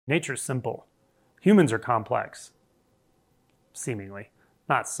Nature's simple. Humans are complex, seemingly.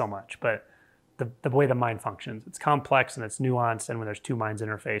 Not so much, but the way the mind functions. It's complex and it's nuanced, and when there's two minds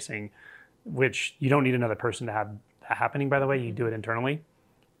interfacing, which you don't need another person to have that happening, by the way, you do it internally,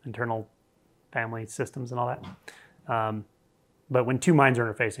 internal family systems and all that. But when two minds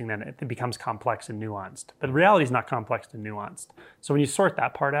are interfacing, then it becomes complex and nuanced. But reality is not complex and nuanced. So when you sort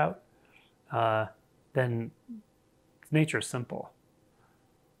that part out, then nature is simple.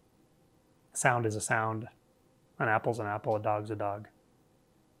 Sound is a sound. An apple's an apple. A dog's a dog.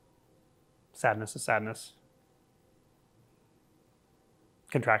 Sadness is sadness.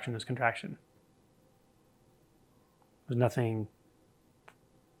 Contraction is contraction. There's nothing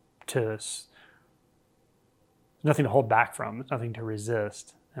to hold back from. There's nothing to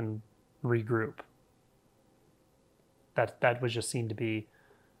resist and regroup. That was just seen to be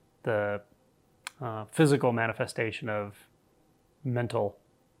the physical manifestation of mental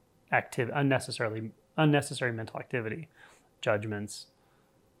activity, unnecessary mental activity, judgments,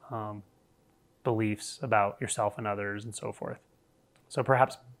 beliefs about yourself and others, and so forth. So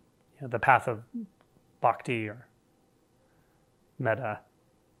perhaps the path of bhakti or metta,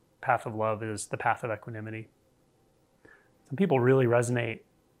 path of love, is the path of equanimity. Some people really resonate,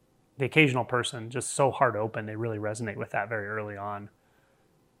 the occasional person, just so heart open, they really resonate with that very early on.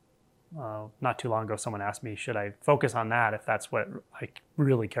 Not too long ago, someone asked me, should I focus on that if that's what I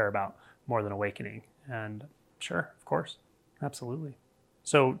really care about more than awakening? And sure, of course, absolutely.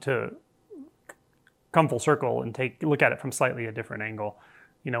 So to come full circle and look at it from slightly a different angle,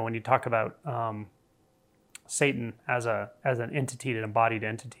 when you talk about Satan as an entity, an embodied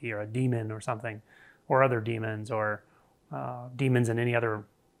entity, or a demon or something, or other demons, or demons in any other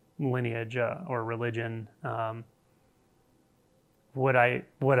lineage or religion, what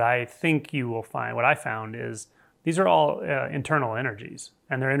I think you will find, what I found is these are all internal energies,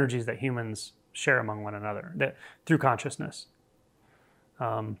 and they're energies that humans share among one another through consciousness.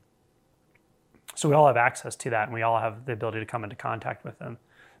 So we all have access to that, and we all have the ability to come into contact with them.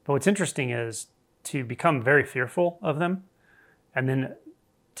 But what's interesting is to become very fearful of them, and then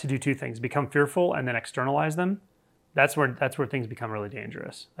to do two things: become fearful and then externalize them. That's where things become really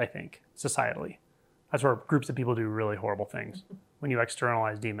dangerous, I think, societally. That's where groups of people do really horrible things, when you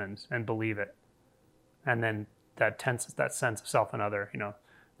externalize demons and believe it. And then that sense of self and other,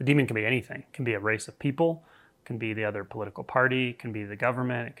 the demon can be anything. It can be a race of people, it can be the other political party, it can be the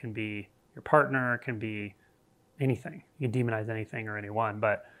government, it can be your partner, it can be anything. You can demonize anything or anyone,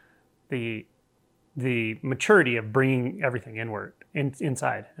 but the maturity of bringing everything inward,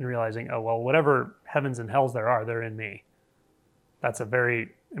 inside, and realizing, oh, well, whatever heavens and hells there are, they're in me. That's a very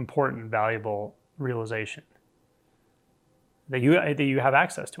important, valuable realization. That you have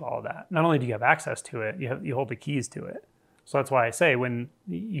access to all of that. Not only do you have access to it, you hold the keys to it. So that's why I say, when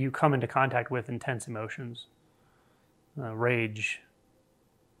you come into contact with intense emotions, rage,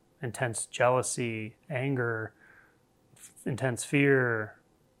 intense jealousy, anger, intense fear,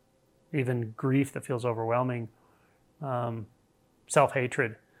 even grief that feels overwhelming,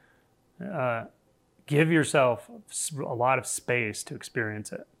 self-hatred, give yourself a lot of space to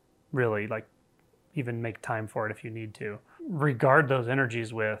experience it. Really, even make time for it if you need to. Regard those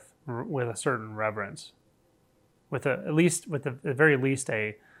energies with a certain reverence, with at the very least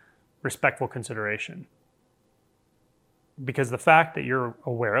a respectful consideration. Because the fact that you're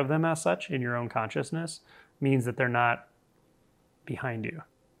aware of them as such in your own consciousness means that they're not behind you,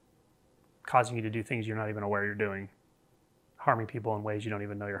 causing you to do things you're not even aware you're doing, harming people in ways you don't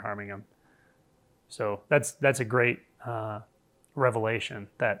even know you're harming them. So that's a great revelation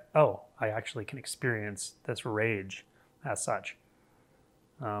that, oh, I actually can experience this rage as such.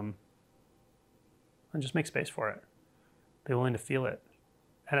 And just make space for it. Be willing to feel it.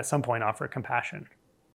 And at some point offer compassion.